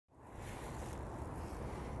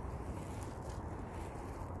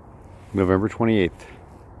November 28th.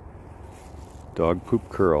 Dog poop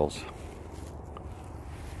curls.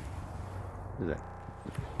 What is that?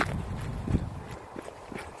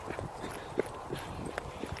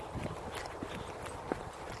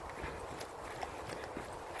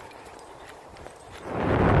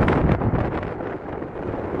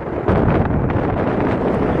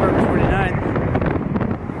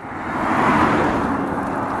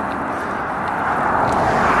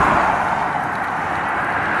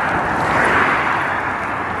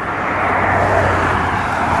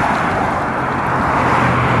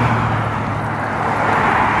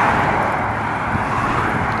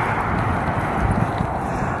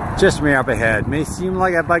 Just me up ahead. May seem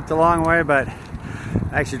like I biked a long way, but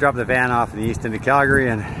I actually dropped the van off in the east end of Calgary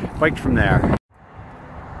and biked from there.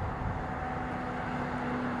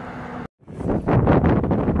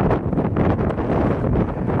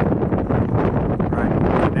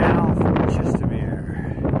 Right now, Chestermere.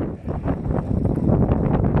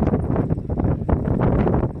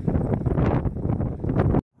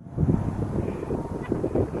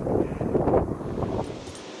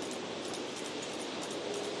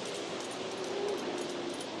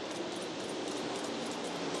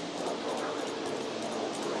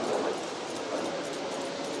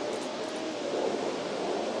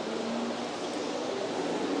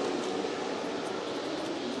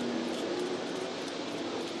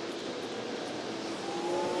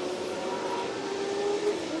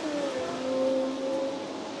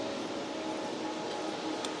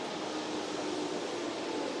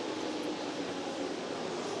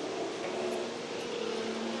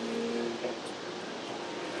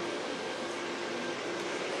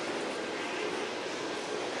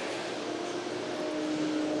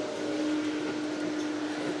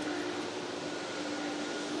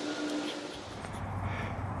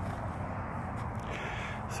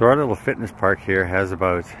 So our little fitness park here has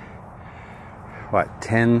about, what,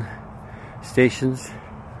 10 stations?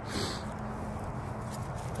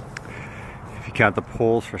 If you count the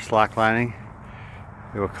poles for slacklining,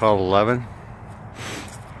 they will call it 11.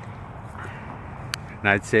 And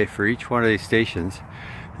I'd say for each one of these stations,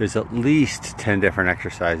 there's at least 10 different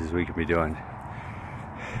exercises we could be doing.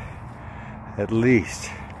 At least.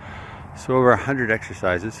 So over 100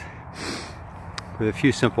 exercises, with a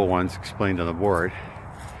few simple ones explained on the board.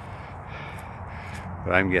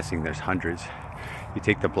 But I'm guessing there's hundreds. You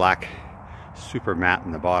take the black super mat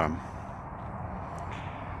in the bottom.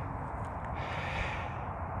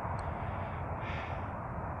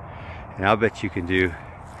 And I'll bet you can do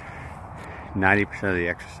 90% of the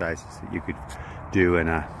exercises that you could do in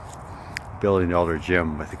a billion-dollar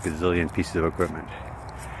gym with a gazillion pieces of equipment.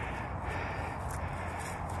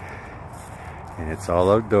 And it's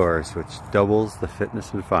all outdoors, which doubles the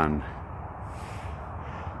fitness and fun.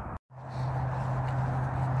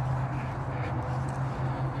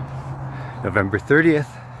 November 30th.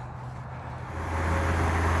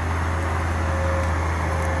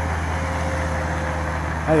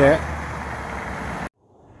 Hi there.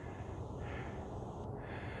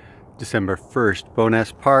 December 1st,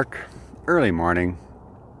 Bowness Park, early morning.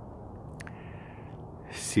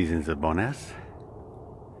 Seasons of Bowness.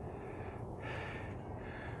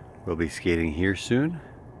 We'll be skating here soon.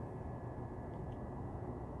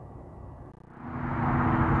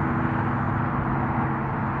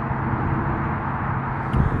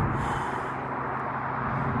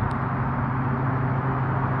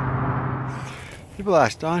 People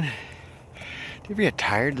ask, Don, do you ever get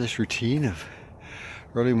tired of this routine of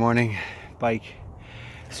early morning bike,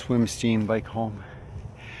 swim, steam, bike home?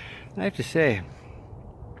 And I have to say,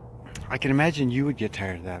 I can imagine you would get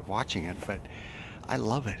tired of that watching it, but I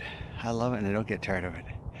love it. I love it and I don't get tired of it.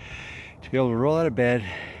 To be able to roll out of bed,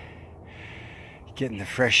 get in the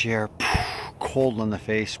fresh air, cold on the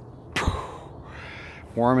face,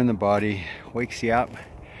 warm in the body, wakes you up,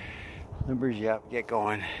 limbers you up, get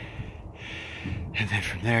going. And then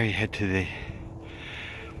from there you head to the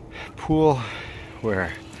pool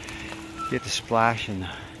where you get to splash in the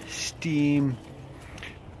steam.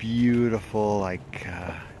 Beautiful, like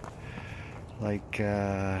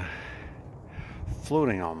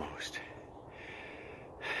floating almost.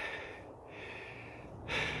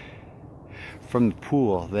 From the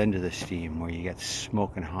pool then to the steam where you get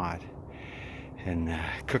smoking hot and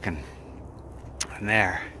cooking. And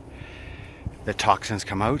there the toxins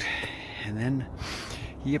come out. And then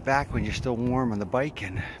you get back when you're still warm on the bike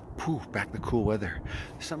and poof, back to cool weather.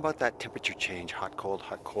 There's something about that temperature change, hot, cold,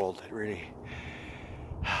 it really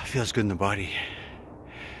feels good in the body.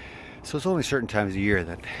 So it's only certain times a year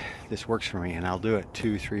that this works for me, and I'll do it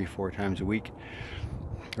 2, 3, 4 times a week,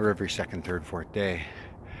 or every second, third, fourth day.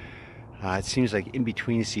 It seems like in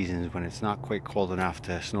between seasons when it's not quite cold enough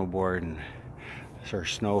to snowboard and or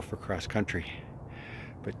snow for cross country.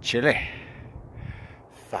 But Chile,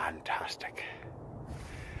 fantastic.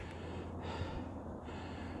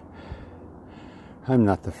 I'm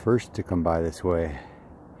not the first to come by this way.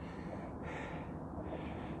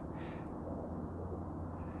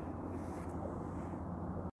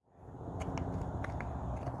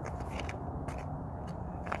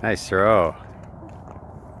 Nice throw.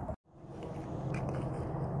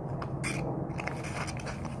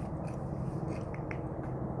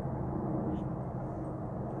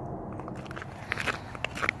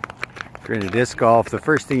 If you're into disc golf, the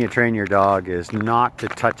first thing you train your dog is not to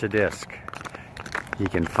touch a disc. He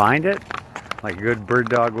can find it like a good bird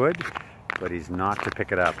dog would, but he's not to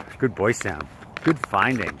pick it up. Good boy, Sam. Good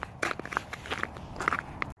finding.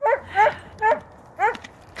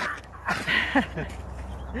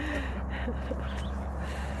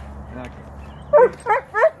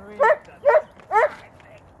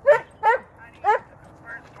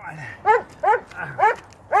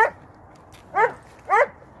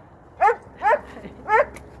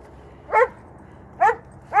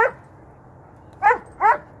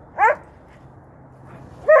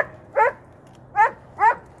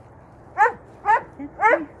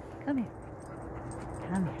 Come here.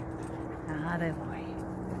 Come here. Atta boy.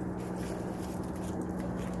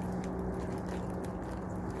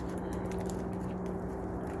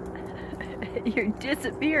 You're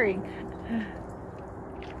disappearing.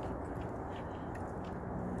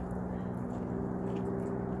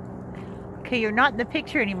 Okay, you're not in the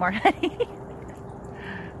picture anymore, honey.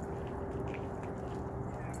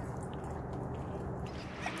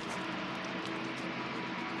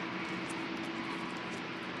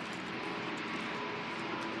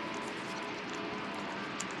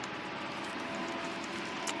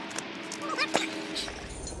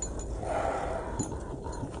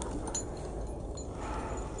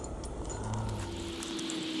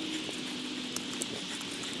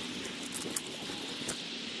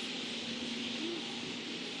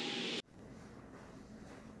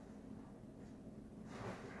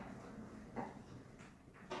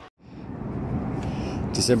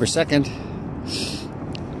 December 2nd.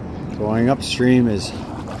 Going upstream is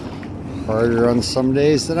harder on some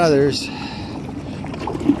days than others.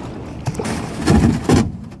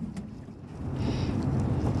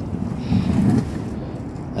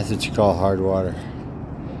 That's what you call hard water.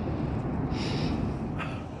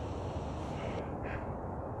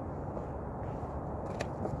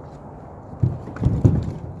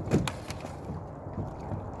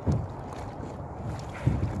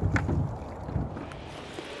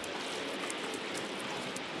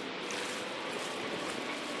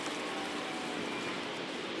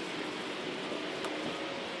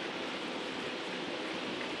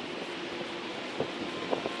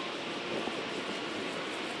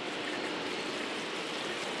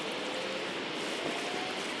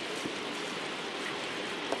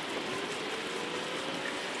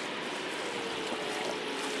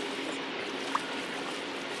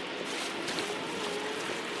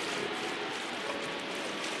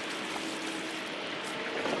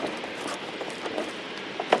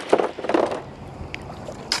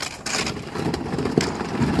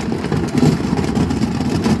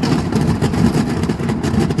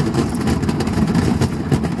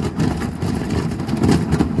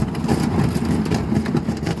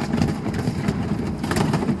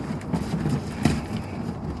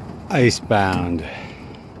 Icebound.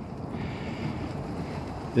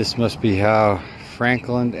 This must be how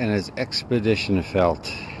Franklin and his expedition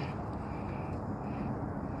felt.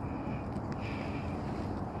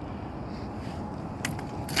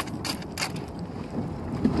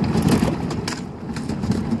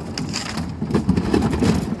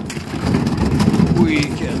 We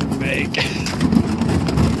can make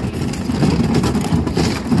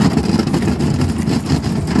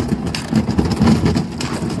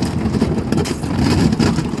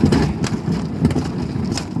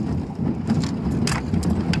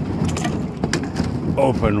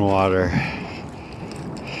open water.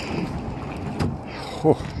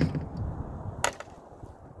 Whew.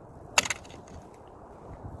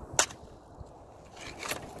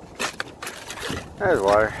 There's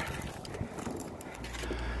water.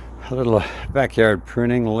 A little backyard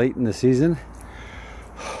pruning late in the season.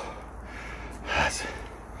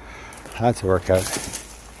 That's a workout.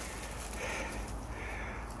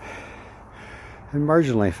 And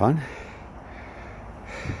marginally fun.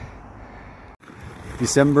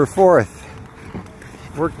 December 4th.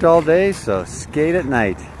 Worked all day, so skate at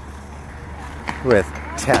night with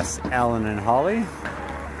Tess, Ellen, and Holly.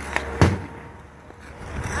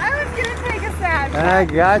 I was gonna I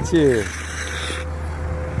got you.